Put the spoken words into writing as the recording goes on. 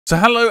So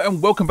hello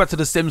and welcome back to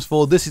The Sims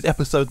 4. This is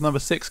episode number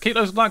 6. Keep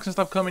those likes and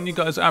stuff coming. You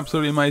guys are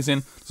absolutely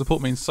amazing.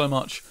 Support means so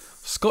much.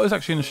 Scott is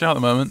actually in the shower at the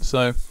moment,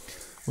 so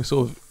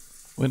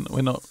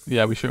we're not.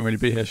 Yeah, we shouldn't really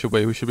be here, should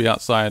we? We should be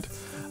outside.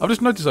 I've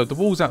just noticed though the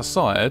walls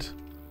outside,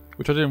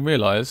 which I didn't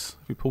realise.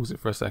 If we pause it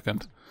for a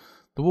second,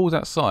 the walls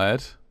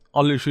outside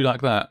are literally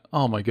like that.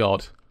 Oh my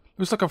god, it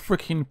looks like a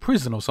freaking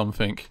prison or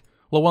something.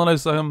 Like one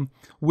of those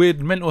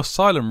weird mental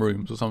asylum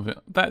rooms or something.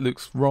 That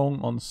looks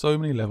wrong on so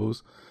many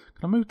levels.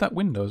 Can I move that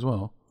window as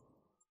well?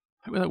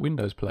 Look where that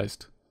window's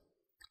placed.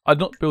 I'd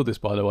not build this,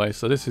 by the way,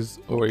 so this is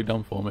already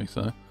done for me,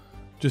 so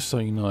just so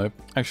you know.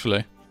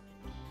 Actually,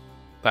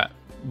 that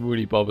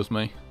really bothers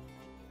me.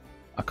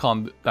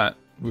 That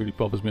really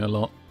bothers me a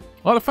lot.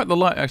 I like the fact the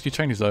light actually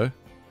changes, though,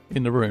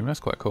 in the room. That's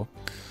quite cool.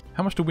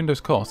 How much do windows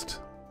cost?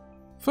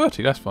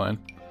 30, that's fine.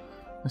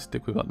 Let's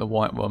stick with like the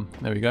white one.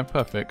 There we go,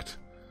 perfect.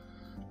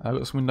 I've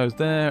got some windows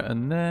there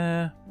and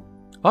there.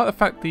 I like the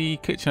fact the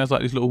kitchen has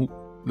like these little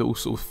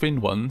sort of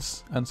thin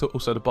ones, and so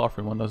also the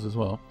bathroom one does as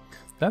well.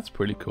 That's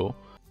pretty cool.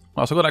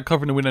 Right, so I've got that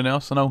covering the window now,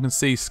 so no one can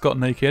see Scott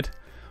naked.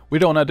 We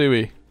don't want that, do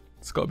we?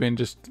 Scott being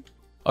just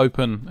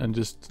open and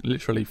just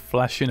literally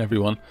flashing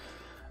everyone.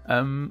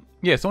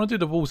 Yeah, so I want to do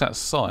the walls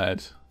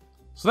outside.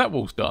 So that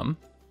wall's done,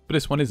 but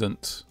this one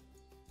isn't.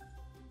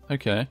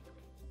 Okay.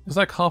 It's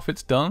like half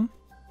it's done.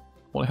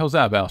 What the hell's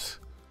that about?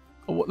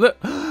 Oh, what,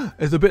 look!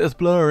 There's a bit that's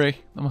blurry.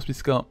 That must be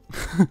Scott.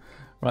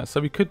 Right, so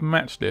we could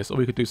match this, or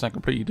we could do something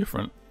completely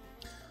different.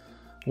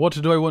 What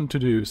do I want to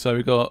do? So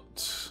we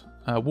got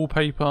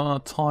wallpaper,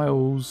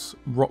 tiles,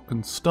 rock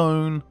and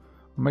stone,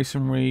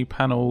 masonry,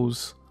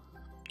 panels,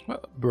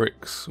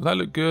 bricks. Does that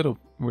look good or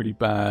really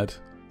bad?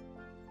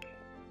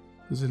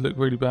 Does it look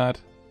really bad?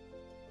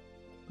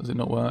 Does it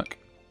not work?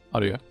 Oh,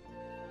 there you go.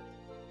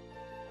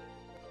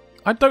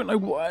 I don't know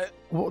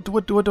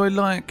what do I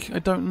like? I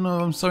don't know.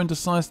 I'm so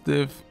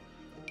indecisive.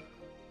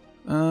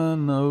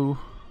 No.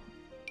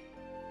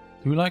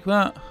 Do you like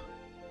that?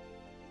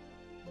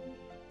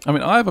 I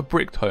mean, I have a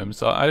bricked home,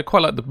 so I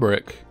quite like the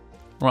brick.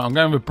 Right, I'm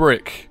going with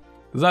brick.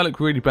 Does that look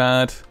really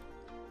bad?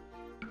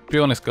 Be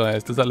honest,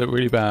 guys. Does that look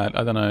really bad?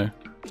 I don't know.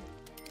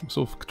 I'm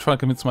sort of trying to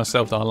convince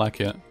myself that I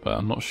like it, but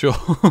I'm not sure.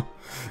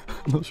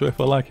 I'm not sure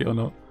if I like it or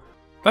not.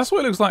 That's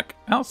what it looks like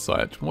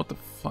outside. What the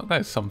fuck?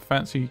 That is some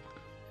fancy...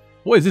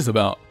 What is this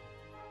about?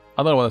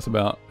 I don't know what that's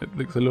about. It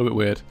looks a little bit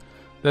weird.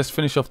 Let's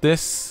finish off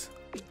this.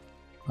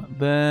 Right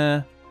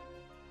there.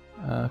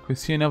 Can we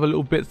see any other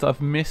little bits that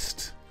I've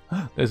missed?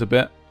 There's a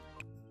bit.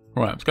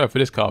 Right, let's go for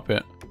this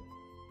carpet.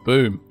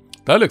 Boom.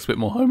 That looks a bit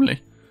more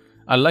homely.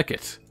 I like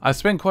it. I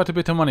spent quite a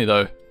bit of money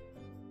though.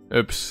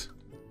 Oops.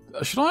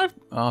 Should I have...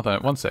 Oh, I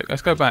don't know. One sec.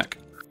 Let's go back.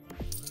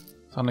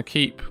 So I'm going to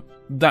keep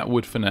that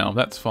wood for now.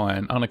 That's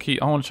fine. I want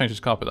to change this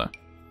carpet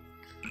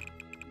though.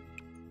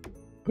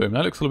 Boom.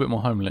 That looks a little bit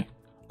more homely.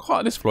 Quite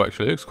like this floor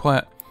actually. It looks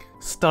quite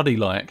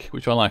study-like,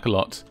 which I like a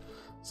lot.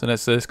 So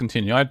let's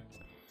continue. I'm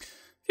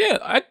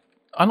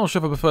not sure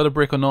if I prefer the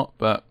brick or not,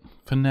 but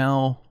for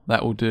now,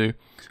 that will do.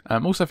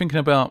 I'm also thinking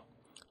about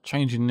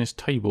changing this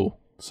table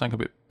to something a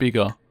bit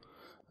bigger.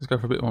 Let's go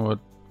for a bit more.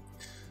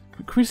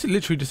 Can we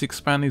literally just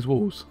expand these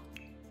walls?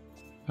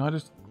 Can I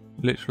just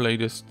literally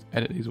just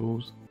edit these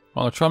walls?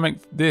 I'm going to try and make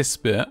this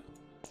bit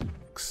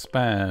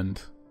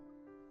expand.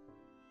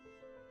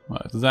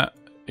 Right, is that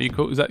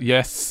equal? Is that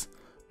yes?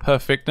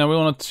 Perfect. Now we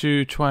wanted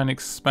to try and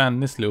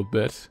expand this little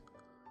bit.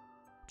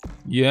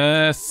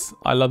 Yes,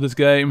 I love this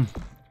game.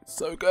 It's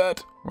so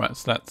good. Right,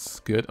 so that's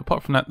good.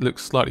 Apart from that, it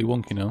looks slightly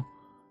wonky now.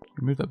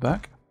 Can we move that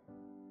back?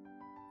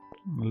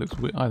 It looks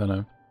weird. I don't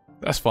know.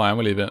 That's fine.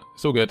 We'll leave it.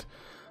 It's all good.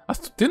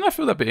 Didn't I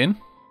fill that bit in?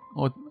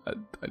 Or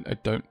I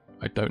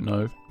don't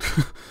know.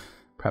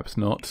 Perhaps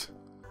not.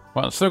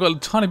 Right, so I've got a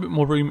tiny bit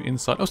more room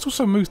inside. I've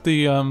also moved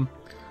the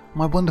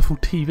my wonderful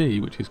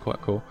TV, which is quite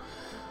cool.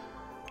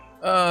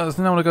 So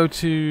now I want to go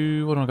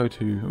to... What do I go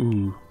to?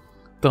 Ooh,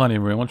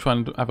 dining room. I want to try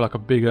and have like a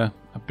bigger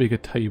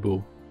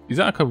table. Is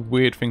that like a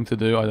weird thing to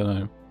do? I don't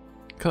know.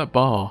 Look at that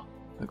bar.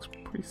 Looks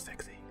pretty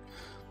sexy.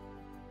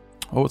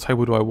 Oh, what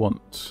table do I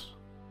want?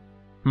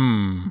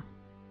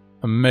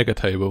 A mega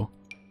table.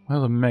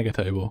 Where's a mega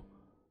table?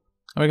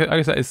 I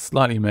guess that is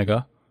slightly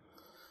mega.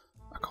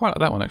 I quite like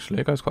that one actually.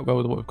 It goes quite well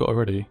with what we've got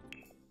already.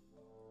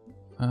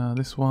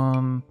 This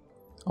one.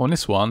 Oh, and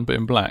this one, but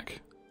in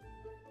black.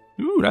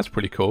 Ooh, that's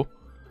pretty cool.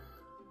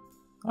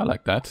 I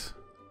like that.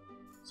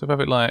 So if I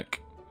have it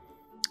like...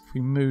 If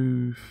we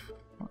move...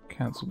 I'll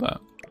cancel that.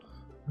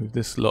 Move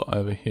this lot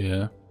over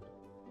here.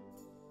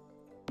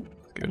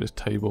 Let's get rid of this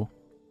table.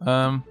 So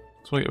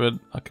I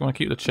want to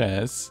keep the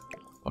chairs.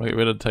 I want to get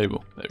rid of the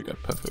table. There we go,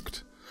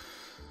 perfect.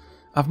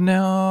 I've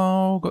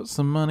now got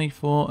some money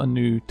for a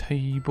new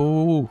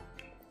table.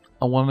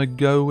 I want to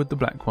go with the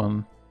black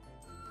one.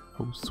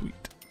 Oh,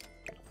 sweet.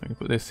 I'm going to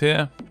put this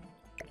here.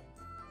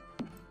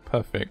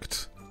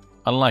 Perfect.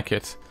 I like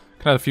it.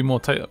 Can I add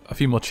a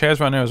few more chairs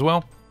right now as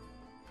well?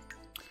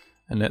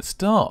 And let's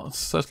start.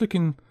 So it's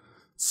looking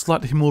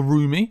slightly more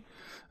roomy.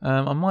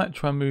 I might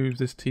try and move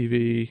this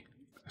TV.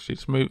 Actually,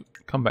 just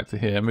come back to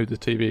here. Move the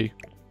TV a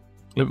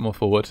little bit more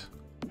forward.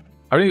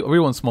 I really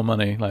want some more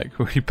money, like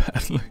really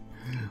badly,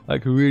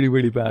 like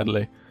really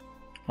badly.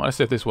 Well, let's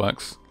see if this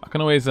works. I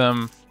can always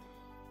just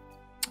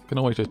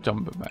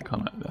jump it back,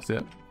 can't I? That's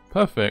it.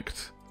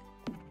 Perfect.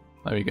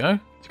 There we go.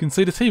 You can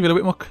see the TV a little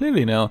bit more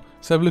clearly now.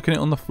 So I'm looking at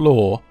it on the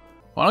floor.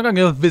 Well, I'm going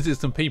to go visit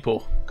some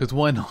people, because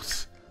why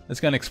not? Let's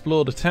go and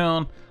explore the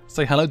town.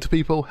 Say hello to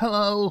people.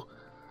 Hello,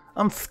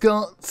 I'm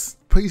Scott.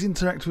 Please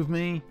interact with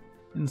me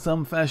in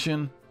some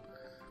fashion.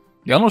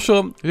 Yeah, I'm not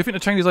sure. If you think the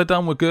changes I've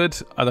done were good,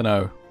 I don't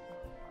know.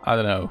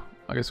 I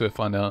guess we'll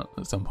find out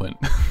at some point.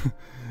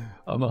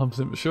 I'm not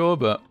 100% sure,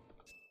 but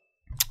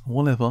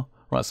whatever.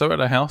 Right, so we're at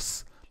the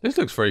house. This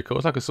looks very cool.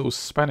 It's like a sort of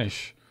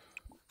Spanish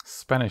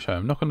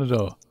home. Knock on the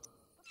door.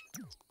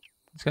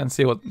 Let's go and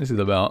see what this is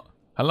about.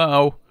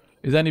 Hello?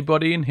 Is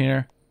anybody in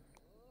here?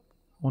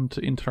 Want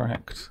to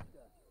interact?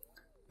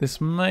 This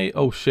may...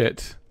 Oh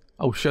shit.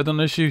 Oh shit, I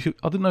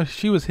didn't know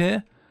she was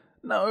here.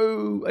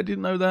 No, I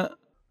didn't know that.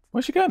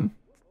 Where's she going?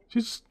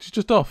 She's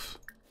just off.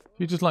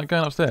 She's just like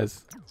going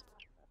upstairs.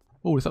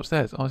 Oh, it's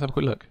upstairs. Oh, let's have a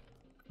quick look.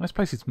 This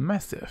place is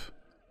massive.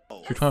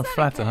 Should we try and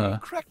flatter her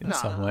in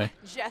some way?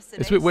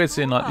 It's a bit weird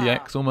seeing like the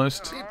ex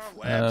almost.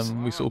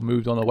 We sort of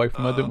moved on away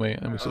from her, didn't we?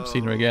 And we sort of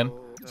seen her again.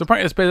 So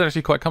apparently this bed is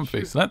actually quite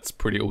comfy, so that's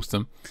pretty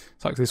awesome.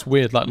 It's like this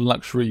weird like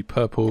luxury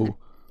purple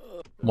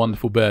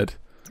wonderful bed.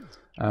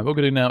 What we're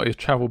going to do now is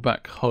travel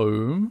back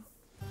home.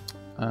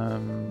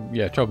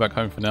 Yeah, travel back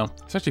home for now.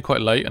 It's actually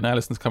quite late and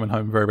Alison's coming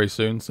home very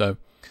soon, so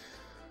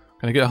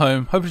going to get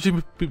home.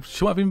 Hopefully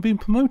she might have even been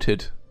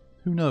promoted.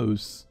 Who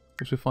knows?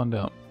 Guess we'll find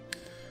out.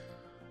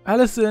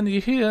 Alison, are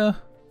you here?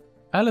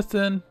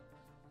 Alison?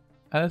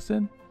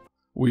 Alison?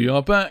 We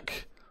are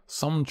back.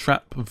 Some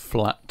trap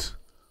flat.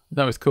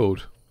 That was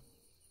called.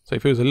 So he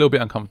feels a little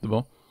bit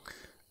uncomfortable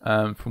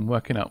from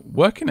working out.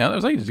 Working out? That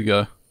was ages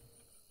ago.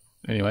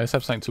 Anyway, let's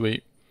have something to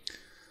eat.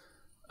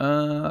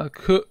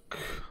 Cook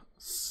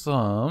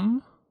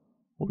some...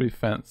 What do we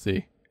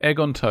fancy? Egg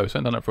on toast. I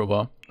haven't done that for a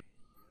while.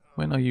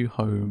 When are you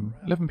home?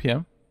 11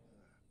 PM.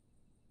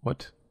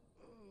 What?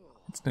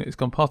 It's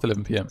gone past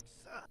 11 PM.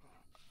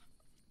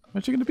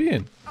 Where's she going to be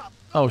in?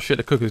 Oh shit,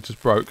 the cooker's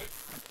just broke.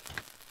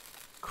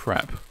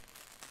 Crap.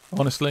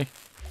 Honestly.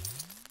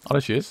 Oh,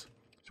 there she is.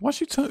 Why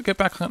did she get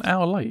back an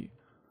hour late?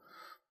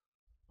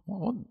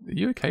 What? Are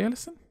you okay,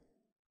 Alison?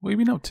 What have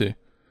you been up to?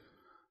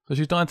 So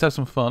she's dying to have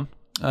some fun.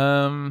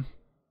 Right,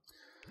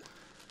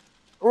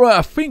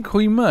 I think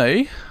we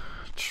may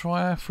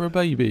try for a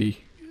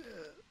baby.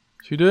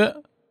 Should we do it?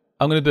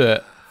 I'm going to do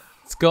it.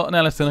 Scott and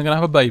Alison are going to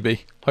have a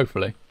baby.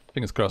 Hopefully.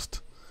 Fingers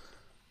crossed.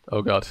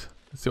 Oh god.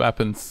 Let's see what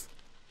happens.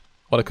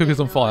 Well, the cooker's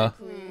on fire.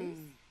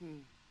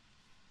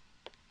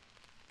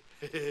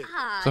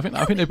 So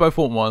I think they both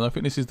want one. I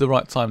think this is the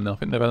right time now. I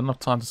think they've had enough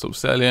time to sort of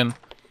settle in.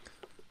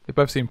 They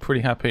both seem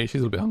pretty happy. She's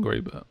a little bit hungry,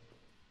 but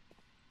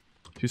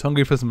she's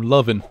hungry for some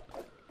loving.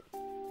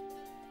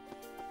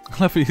 I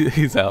love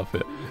his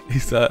outfit.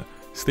 His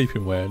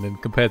sleeping wear, and then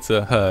compared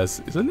to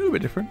hers, it's a little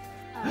bit different.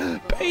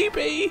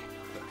 Baby!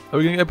 Are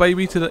we gonna get a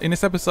baby in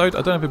this episode?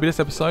 I don't know if it'll be this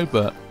episode,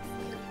 but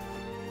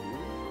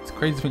it's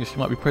crazy to think she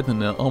might be pregnant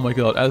now. Oh my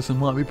god, Alison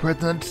might be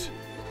pregnant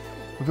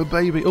with a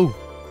baby. Oh,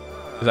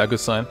 is that a good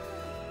sign? I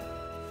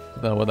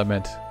don't know what that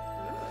meant.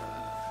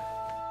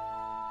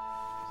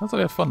 Sounds like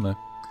they had fun though.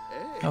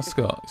 Now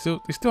Scott,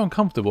 you're still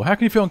uncomfortable. How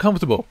can you feel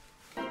uncomfortable?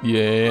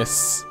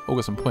 Yes. Oh,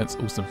 got some points.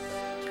 Awesome.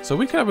 So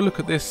we can have a look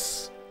at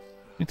this.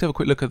 We need to have a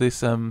quick look at this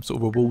sort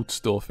of reward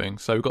store thing.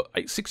 So we've got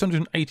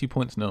 680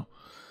 points now.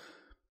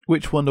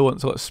 Which one do I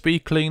want? So I've got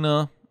speed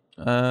cleaner.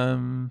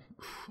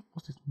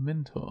 What's this?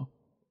 Mentor.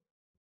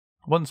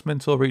 Once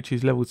mentor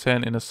reaches level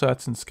 10 in a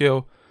certain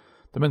skill,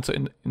 the mentor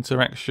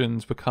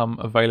interactions become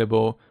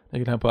available. They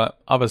can help out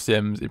other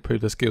Sims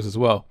improve their skills as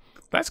well.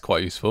 That's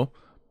quite useful,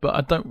 but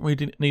I don't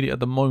really need it at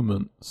the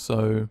moment.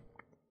 So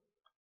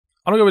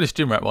I'm gonna go with this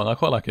gym rat one. I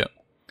quite like it.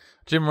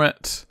 Gym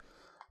rat.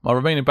 My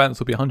remaining balance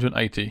will be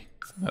 180.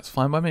 That's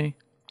fine by me.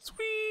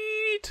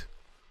 Sweet.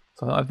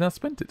 So I've now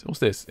spent it. What's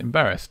this?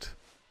 Embarrassed.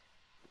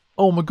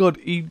 Oh my god,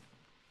 he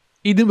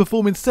didn't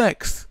perform in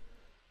sex.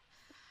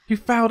 He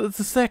failed at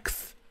the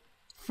sex.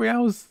 3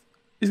 hours.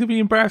 He's gonna be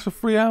embarrassed for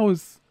 3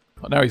 hours.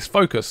 Oh, now he's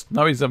focused.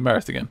 Now he's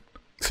embarrassed again.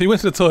 So he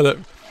went to the toilet.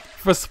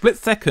 For a split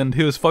second,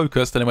 he was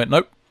focused, and he went,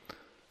 nope.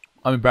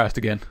 I'm embarrassed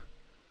again.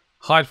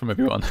 Hide from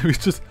everyone. He was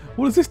just,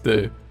 what does this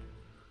do?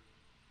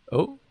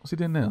 Oh, what's he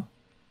doing now?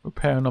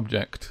 Repair an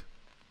object.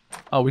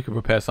 Oh, we could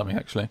repair something,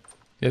 actually.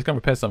 Yeah, let's go and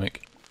repair something.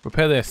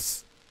 Repair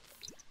this.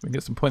 We can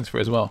get some points for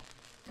it as well.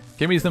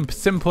 Give me some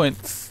sim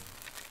points.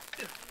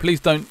 Please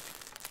don't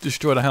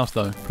destroy the house,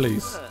 though.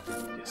 Please.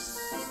 Yes.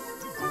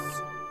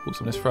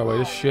 Awesome, let's throw away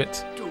this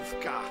shit. You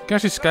can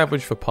actually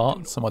scavenge for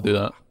parts. I might do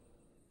that.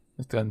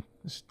 Let's go and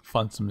just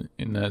find some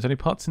in there. Is there any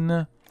parts in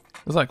there?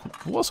 There's like,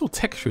 what sort of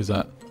texture is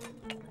that?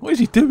 What is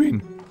he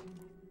doing?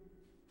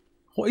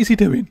 What is he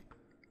doing?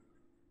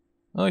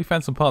 Oh, he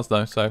found some parts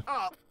though, so.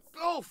 Oh,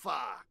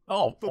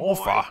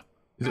 offer.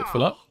 Is it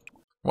full up?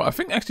 Well, I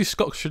think actually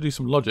Scott should do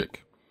some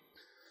logic.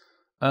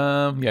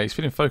 Yeah, he's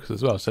feeling focused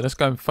as well. So let's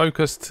go and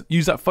focused.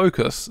 Use that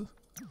focus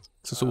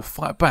to sort of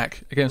fight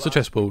back against the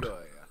chessboard.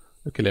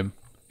 Look at him.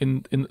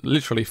 in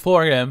literally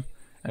 4 a.m.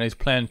 and he's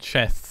playing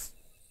chess,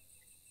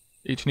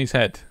 each in his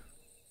head,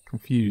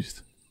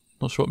 confused,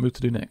 not sure what move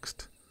to do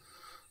next.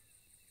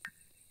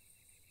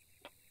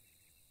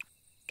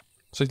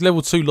 So it's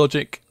level 2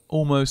 logic,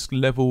 almost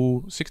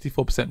level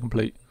 64%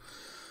 complete.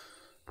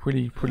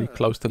 Pretty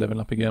close to leveling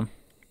up again.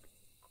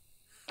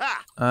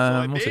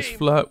 What's this?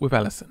 Flirt with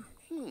Alison.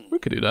 We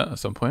could do that at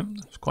some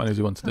point. It's quite an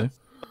easy one to do.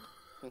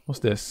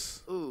 What's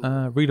this?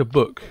 Read a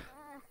book.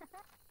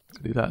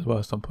 Could do that as well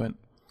at some point.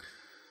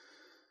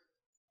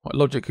 Right,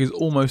 logic is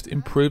almost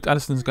improved.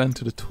 Alison's going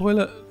to the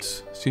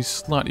toilet. She's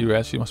slightly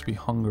red. She must be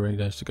hungry.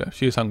 There she go.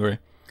 She is hungry.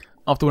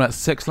 After all that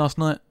sex last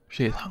night,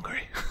 she is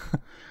hungry.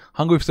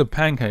 Hungry for some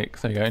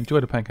pancakes. There you go. Enjoy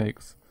the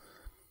pancakes.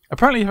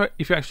 Apparently,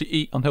 if you actually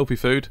eat unhealthy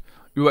food,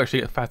 you will actually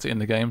get fatter in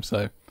the game.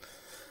 So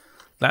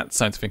that's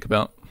something to think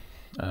about.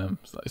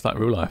 It's like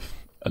real life,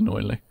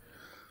 annoyingly.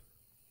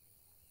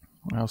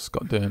 How's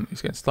Scott doing?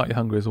 He's getting slightly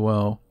hungry as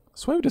well. I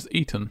swear we just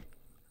eaten.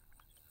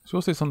 So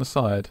what's this on the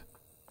side?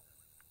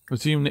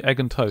 Resume the egg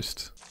and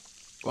toast.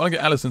 I want to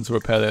get Alison to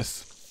repair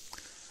this.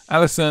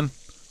 Alison,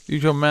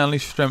 use your manly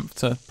strength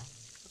to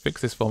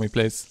fix this for me,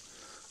 please.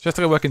 She has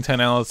to go work in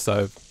 10 hours,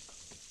 so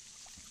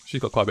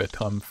she's got quite a bit of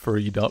time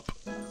freed up.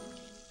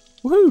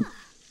 Woohoo!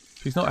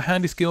 She's not a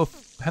handy skill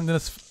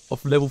handiness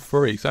of level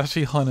 3, so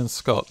actually higher than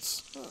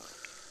Scott's.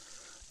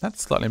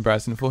 That's slightly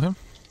embarrassing for him.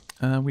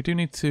 We do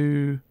need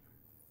to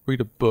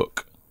read a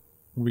book.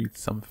 Read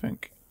something.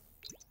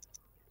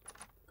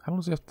 How long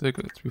does he have to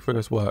go before he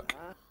goes to work?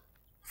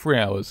 3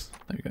 hours.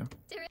 There we go.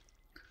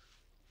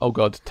 Oh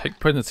god, take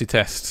pregnancy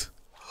test.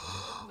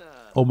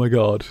 Oh my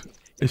god.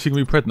 Is she going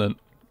to be pregnant?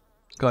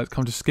 Guys,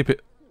 come just skip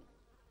it.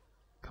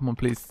 Come on,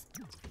 please.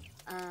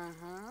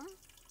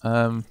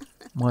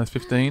 Minus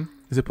 15.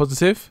 Is it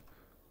positive?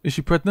 Is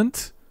she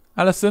pregnant?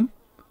 Alison?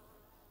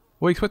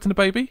 Were you expecting a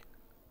baby?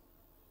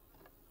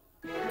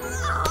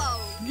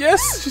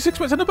 Yes, she's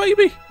expecting a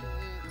baby.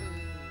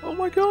 Oh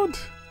my god.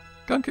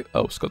 Go and get...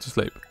 Oh, Scott's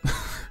asleep.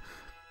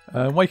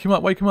 Wake him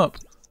up, wake him up.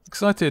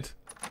 Excited.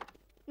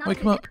 Wake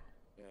him up.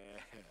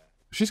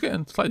 She's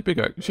getting slightly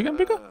bigger. Is she getting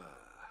bigger? Or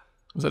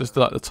is that just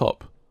like the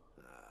top?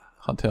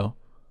 Can't tell.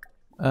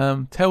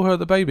 Tell her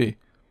the baby.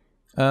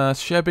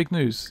 Share big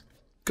news.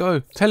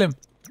 Go, tell him.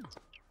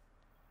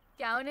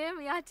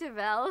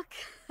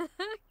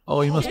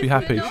 Oh, he must be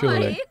happy,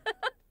 surely.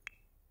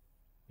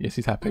 Yes,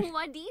 he's happy.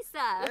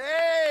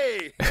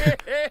 Hey!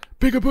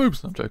 Bigger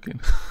boobs! I'm joking.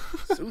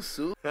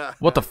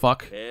 What the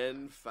fuck?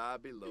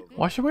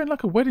 Why is she wearing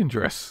like a wedding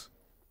dress?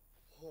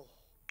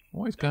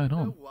 What is going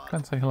on?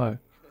 Can't say hello.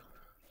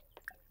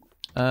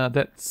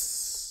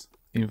 Let's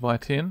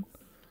invite in.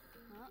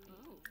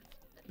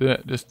 Do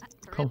it, just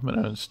compliment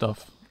her and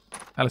stuff.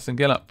 Alison,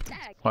 get up.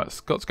 Right,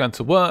 Scott's going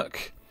to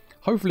work.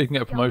 Hopefully he can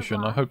get a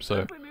promotion, I hope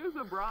so.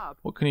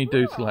 What can he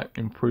do to like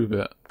improve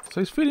it? So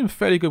he's feeling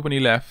fairly good when he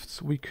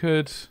left. We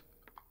could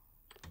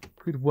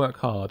work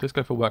hard. Let's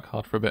go for work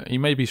hard for a bit. He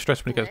may be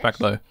stressed when he gets back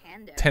though.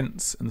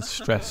 Tense and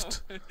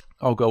stressed.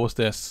 Oh god, what's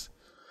this?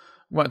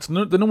 Right,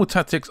 so the normal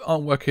tactics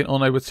aren't working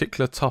on a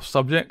particular tough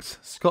subject.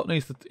 Scott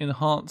needs to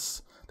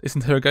enhance this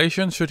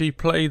interrogation. Should he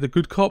play the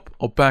good cop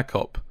or bad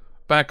cop?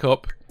 Bad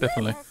cop,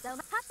 definitely.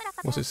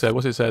 What's it said?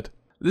 What's it said?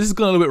 This is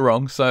going a little bit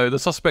wrong. So the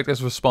suspect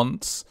has a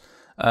response.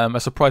 A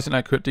surprising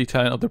accurate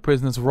detailing of the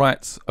prisoner's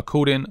rights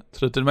according to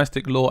the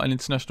domestic law and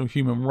international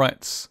human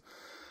rights.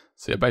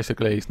 So yeah,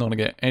 basically he's not going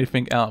to get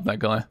anything out of that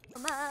guy.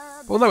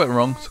 But that went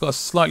wrong. It's got a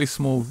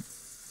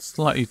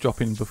slightly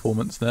drop in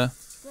performance there.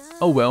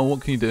 Oh well,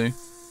 what can you do?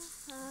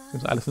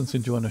 Because Alison's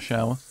enjoying a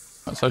shower.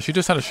 Right, so she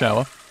just had a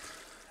shower.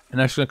 And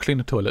now she's going to clean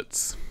the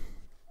toilets.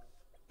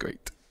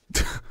 Great.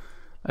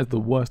 That's the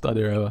worst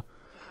idea ever.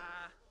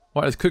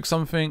 Right, let's cook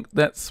something.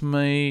 Let's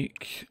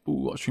make...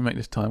 Ooh, what should we make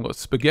this time? We've got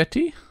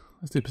spaghetti.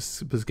 Let's do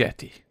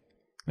spaghetti.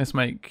 Let's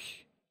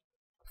make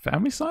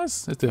family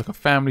size. Let's do like a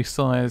family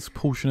size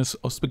portion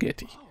of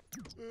spaghetti.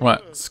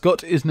 Right,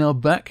 Scott is now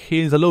back.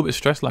 He is a little bit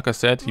stressed, like I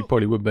said. He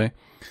probably would be. At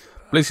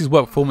least his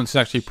work performance is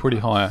actually pretty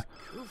high.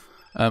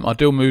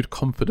 Ideal mood,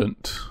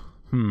 confident.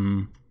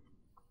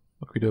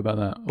 What can we do about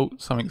that? Oh,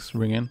 something's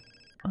ringing.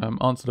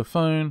 Answer the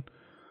phone.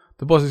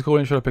 The boss is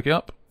calling. Should I pick it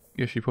up?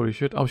 Yes, she probably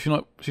should. Oh, she's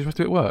not. She's supposed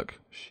to be at work.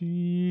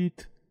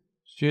 Shit.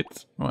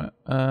 Right.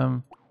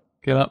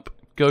 Get up.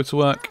 Go to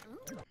work.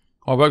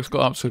 Our work's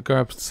got up to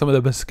grab some of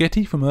the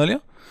biscotti from earlier.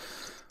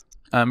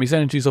 His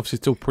energy is obviously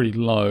still pretty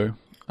low.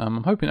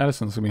 I'm hoping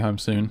Alison's gonna be home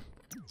soon.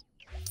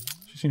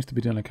 She seems to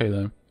be doing okay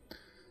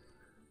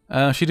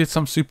though. She did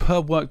some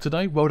superb work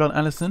today. Well done,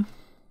 Alison.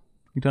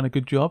 You've done a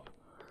good job.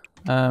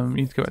 You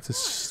need to go back to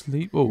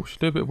sleep. Oh, should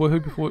do a bit of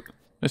woohoo before.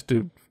 Let's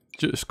do.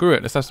 Screw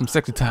it. Let's have some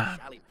sexy time.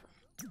 Can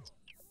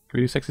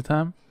we do sexy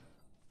time?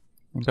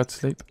 And go to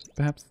sleep,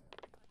 perhaps?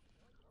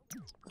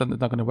 That's not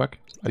going to work.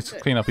 Let's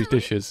clean up his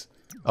dishes.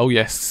 Oh,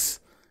 yes.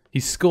 He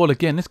scored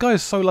again. This guy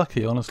is so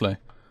lucky, honestly.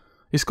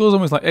 He scores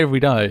almost like every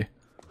day.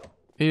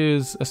 He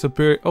is a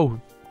superior... Oh,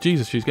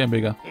 Jesus, she's getting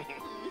bigger.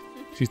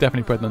 She's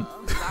definitely pregnant.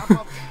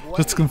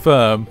 Just to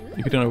confirm,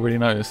 if you don't already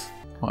notice.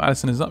 Well,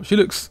 Alison is up. She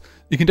looks...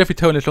 You can definitely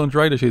tell in this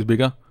lingerie that she's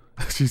bigger.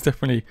 She's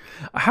definitely...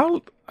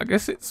 How... I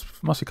guess it's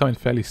must be coming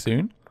fairly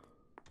soon.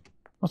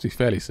 Must be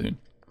fairly soon.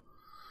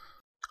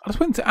 I just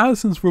went to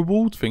Alison's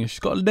reward thing and she's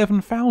got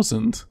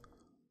 11,000.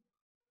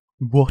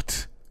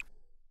 What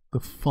the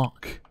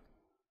fuck?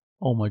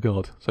 Oh my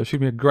god. So she'll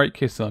be a great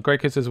kisser.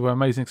 Great kissers were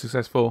amazing,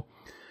 successful.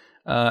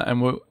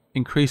 And will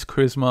increase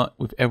charisma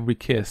with every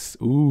kiss.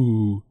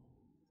 Ooh.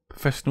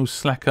 Professional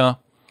slacker.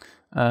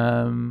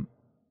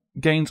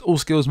 Gains all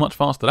skills much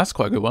faster. That's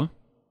quite a good one.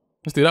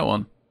 Let's do that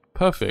one.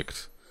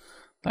 Perfect.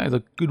 That is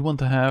a good one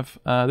to have.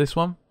 This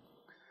one.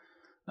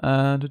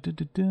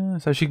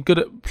 So she's good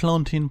at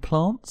planting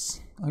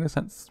plants. I guess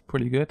that's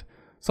pretty good.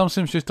 Some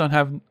Sims just don't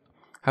have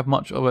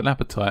much of an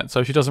appetite,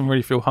 so she doesn't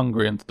really feel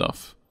hungry and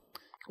stuff.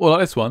 Or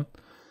like this one.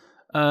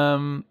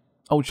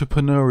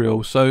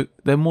 Entrepreneurial, so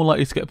they're more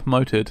likely to get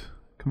promoted.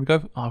 Can we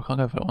go? Oh, I can't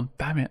go for that one.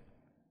 Damn it.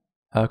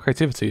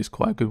 Creativity is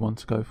quite a good one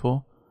to go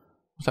for.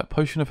 What's that?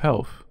 Potion of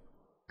health.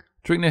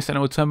 Drink this and it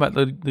will turn back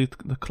the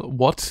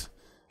what?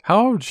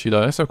 How old is she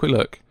though? Let's have a quick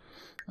look.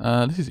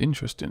 This is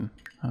interesting.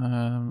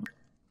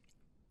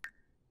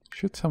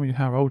 Should tell me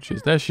how old she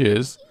is. There she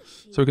is.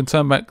 So we can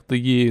turn back the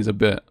years a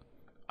bit.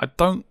 I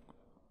don't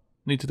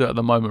need to do it at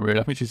the moment really.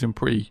 I think she's in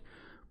pretty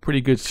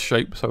good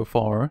shape so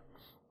far.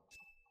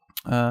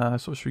 So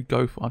what should we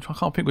go for? I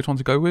can't think which one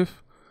to go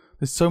with.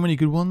 There's so many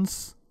good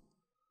ones.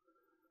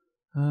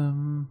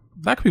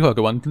 That could be quite a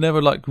good one.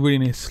 Never like really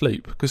near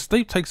sleep, because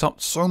sleep takes up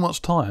so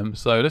much time.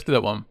 So let's do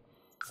that one.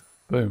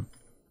 Boom.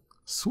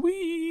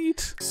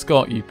 Sweet.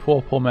 Scott, you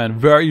poor man.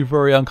 Very,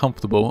 very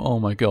uncomfortable. Oh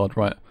my god.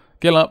 Right.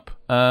 Get up.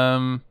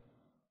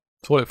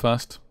 Toilet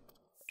first.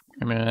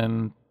 And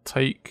then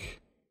take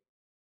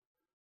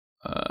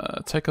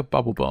a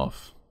bubble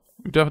bath.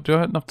 Do I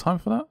have enough time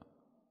for that?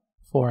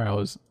 4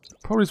 hours.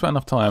 Probably about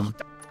enough time.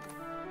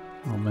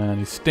 Oh man,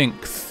 he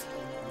stinks.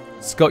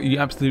 Scott, you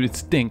absolutely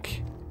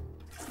stink.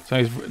 So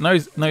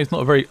he's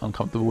not very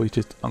uncomfortable, he's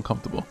just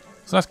uncomfortable.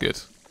 So that's good.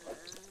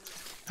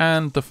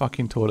 And the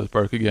fucking toilet's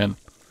broke again.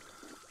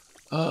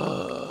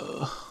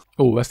 Oh,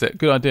 that's it.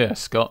 Good idea,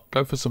 Scott.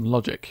 Go for some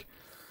logic.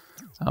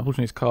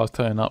 Unfortunately, his car's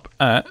turning up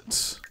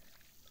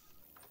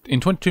in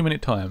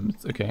 22-minute time.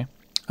 Okay.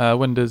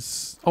 When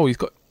does... Oh, she's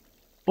got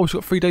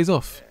 3 days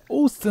off.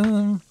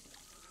 Awesome.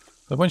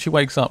 So when she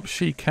wakes up,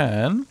 she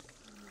can...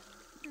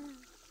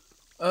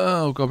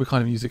 Oh god, we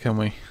can't even use it, can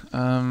we?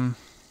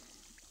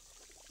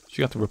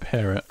 She have to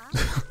repair it.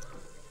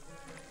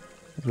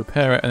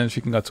 Repair it, and then she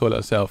can go to the toilet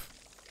herself.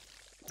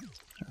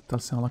 That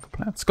does sound like a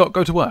plan. Scott,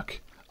 go to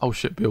work. Oh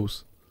shit,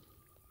 bills.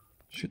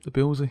 Shit, the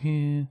bills are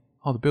here.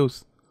 Oh, the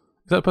bills.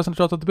 Is that the person in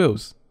charge of the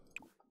bills?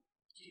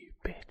 You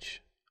bitch.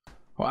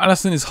 Well,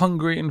 Alison is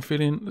hungry and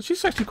feeling...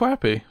 She's actually quite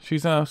happy.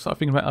 She's started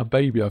thinking about her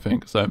baby, I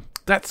think. So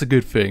that's a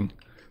good thing.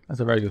 That's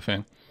a very good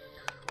thing.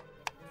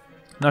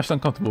 Now she's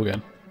uncomfortable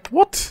again.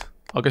 What?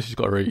 I guess she's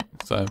got to eat.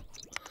 So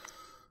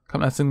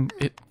come Alison.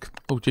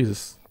 Oh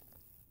Jesus.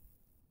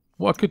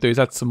 What I could do is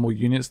add some more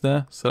units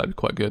there, so that'd be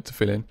quite good to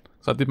fill in.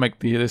 So I did make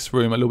this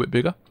room a little bit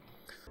bigger.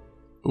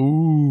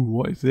 Ooh,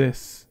 what is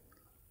this?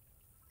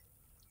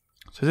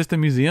 So is this the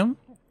museum?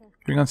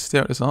 Bring on to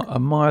stare at this art.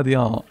 Admire the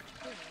art.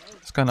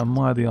 Let's go and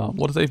admire the art.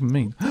 What does that even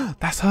mean?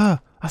 That's her.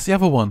 That's the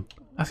other one.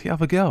 That's the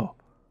other girl.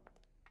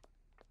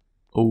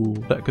 Oh,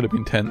 that could have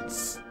been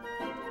tense.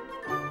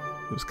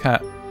 It was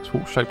Cat. Just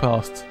walked straight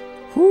past.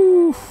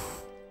 Whew.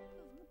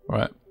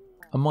 Right.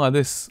 Admire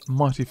this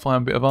mighty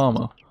fine bit of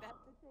armour.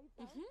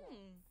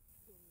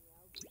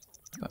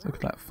 Look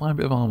at that fine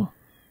bit of armour.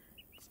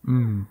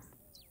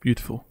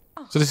 Beautiful.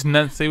 So this is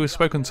Nancy. We've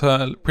spoken to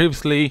her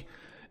previously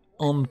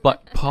on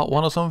like part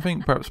 1 or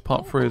something, perhaps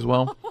part 3 as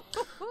well.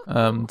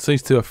 So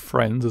these two are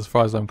friends as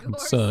far as I'm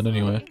concerned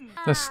anyway.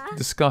 Let's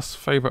discuss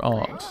favourite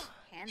art.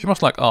 She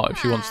must like art if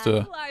she wants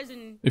to...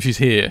 If she's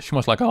here, she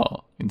must like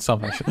art in some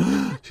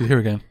fashion. She's here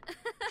again.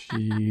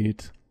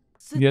 Shit.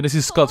 Yeah, this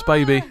is Scott's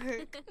baby.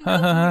 Ha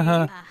ha ha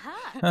ha.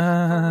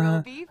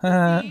 Ha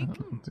ha.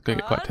 It's going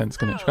to get quite tense,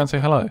 isn't it? Should we go and say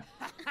hello?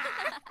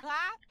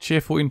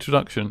 Cheerful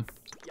introduction.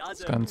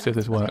 Let's go and see if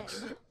this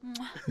works.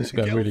 This is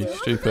going really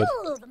stupid.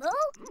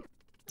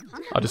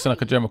 I just sound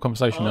like a general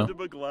conversation now.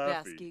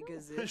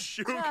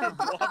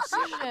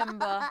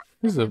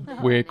 This is a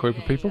weird group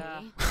of people.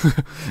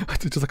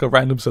 Just like a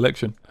random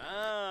selection.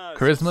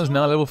 Charisma's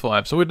now level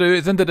 5. So we'll do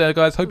it's ended there,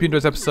 guys. Hope you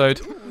enjoyed this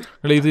episode.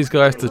 We'll leave these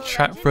guys to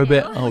chat for a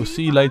bit. I will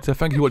see you later.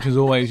 Thank you for watching as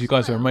always. You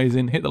guys are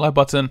amazing. Hit the like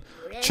button.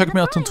 Check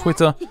me out on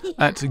Twitter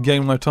at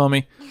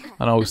GameLifeTommy.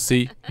 And I will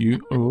see you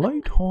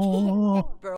later.